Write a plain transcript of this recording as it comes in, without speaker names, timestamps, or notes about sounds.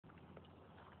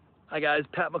Hi guys,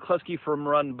 Pat McCluskey from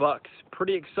Run Bucks.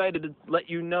 Pretty excited to let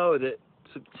you know that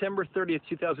September 30th,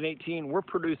 2018, we're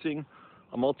producing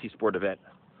a multi-sport event.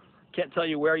 Can't tell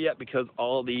you where yet because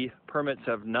all the permits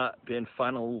have not been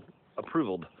final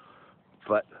approved,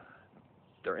 but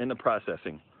they're in the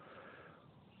processing.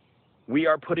 We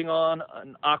are putting on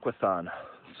an aquathon,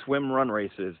 swim run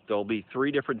races. There'll be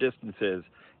 3 different distances,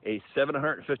 a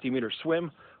 750 meter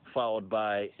swim followed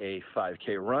by a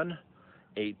 5K run,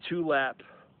 a 2-lap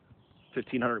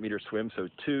 1,500 meter swim, so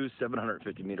 2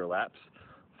 750 meter laps,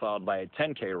 followed by a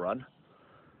 10K run,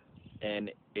 and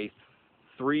a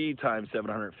 3 times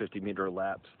 750 meter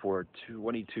laps for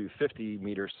 2250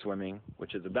 meter swimming,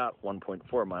 which is about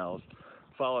 1.4 miles,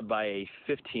 followed by a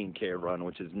 15K run,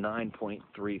 which is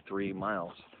 9.33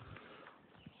 miles.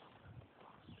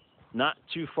 Not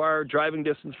too far driving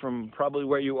distance from probably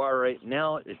where you are right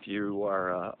now if you are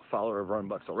a follower of Run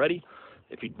Bucks already.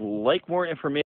 If you'd like more information,